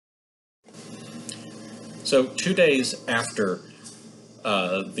So 2 days after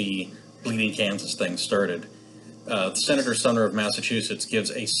the Bleeding Kansas thing started, Senator Sumner of Massachusetts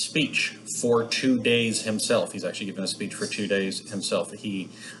gives a speech for 2 days himself. He's actually given a speech for 2 days himself. He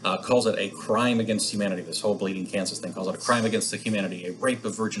calls it a crime against humanity. This whole Bleeding Kansas thing calls it a crime against the humanity, a rape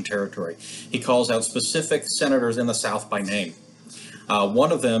of virgin territory. He calls out specific senators in the South by name.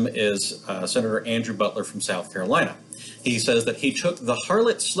 One of them is Senator Andrew Butler from South Carolina. He says that he took the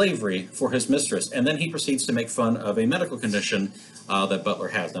harlot slavery for his mistress, and then he proceeds to make fun of a medical condition that Butler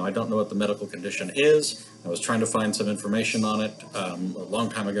has. Now, I don't know what the medical condition is. I was trying to find some information on it a long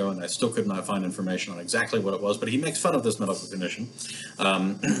time ago, and I still could not find information on exactly what it was, but he makes fun of this medical condition.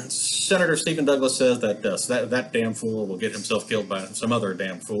 Senator Stephen Douglas says that that damn fool will get himself killed by some other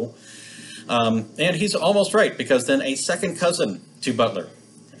damn fool. And he's almost right, because then a second cousin to Butler,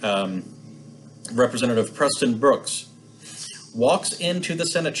 Representative Preston Brooks, walks into the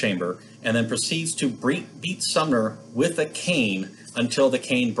Senate chamber and then proceeds to beat Sumner with a cane until the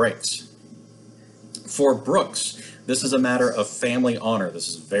cane breaks. For Brooks, this is a matter of family honor. This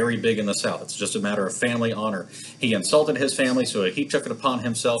is very big in the South. It's just a matter of family honor. He insulted his family, so he took it upon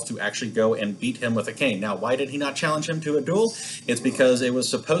himself to actually go and beat him with a cane. Now, why did he not challenge him to a duel? It's because it was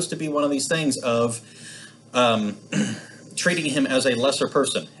supposed to be one of these things of treating him as a lesser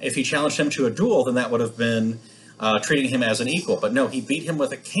person. If he challenged him to a duel, then that would have been treating him as an equal. But no, he beat him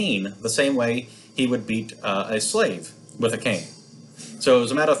with a cane the same way he would beat a slave with a cane. So it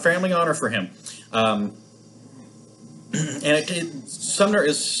was a matter of family honor for him. And Sumner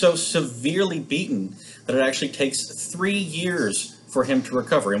is so severely beaten that it actually takes 3 years for him to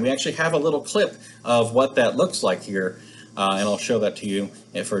recover. And we actually have a little clip of what that looks like here, and I'll show that to you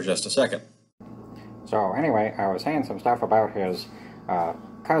for just a second. So anyway, I was saying some stuff about his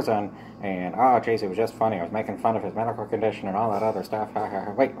cousin, and oh geez, it was just funny. I was making fun of his medical condition and all that other stuff.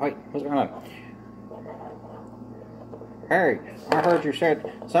 Wait, what's going on? Hey, I heard you said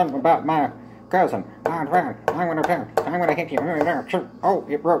something about my cousin. I'm gonna hit you. Oh,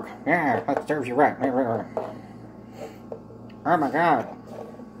 it broke. Yeah, that serves you right. Oh my God.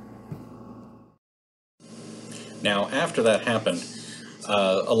 Now, after that happened,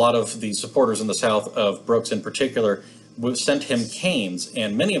 a lot of the supporters in the South of Brooks in particular sent him canes,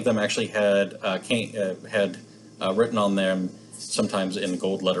 and many of them actually had written on them, sometimes in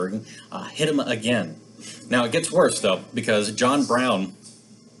gold lettering, hit him again. Now, it gets worse, though, because John Brown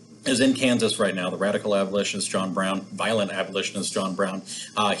is in Kansas right now, the radical abolitionist John Brown, violent abolitionist John Brown.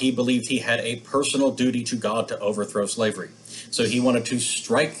 He believed he had a personal duty to God to overthrow slavery. So he wanted to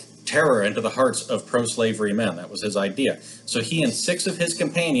strike terror into the hearts of pro-slavery men. That was his idea. So he and 6 of his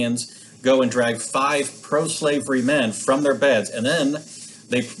companions go and drag 5 pro-slavery men from their beds, and then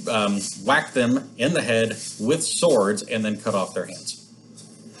they whack them in the head with swords and then cut off their hands.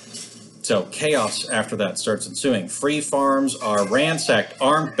 So chaos after that starts ensuing. Free farms are ransacked.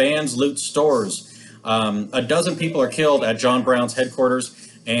 Armed bands loot stores. A dozen people are killed at John Brown's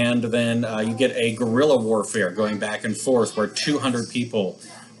headquarters, and then you get a guerrilla warfare going back and forth where 200 people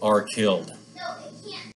are killed.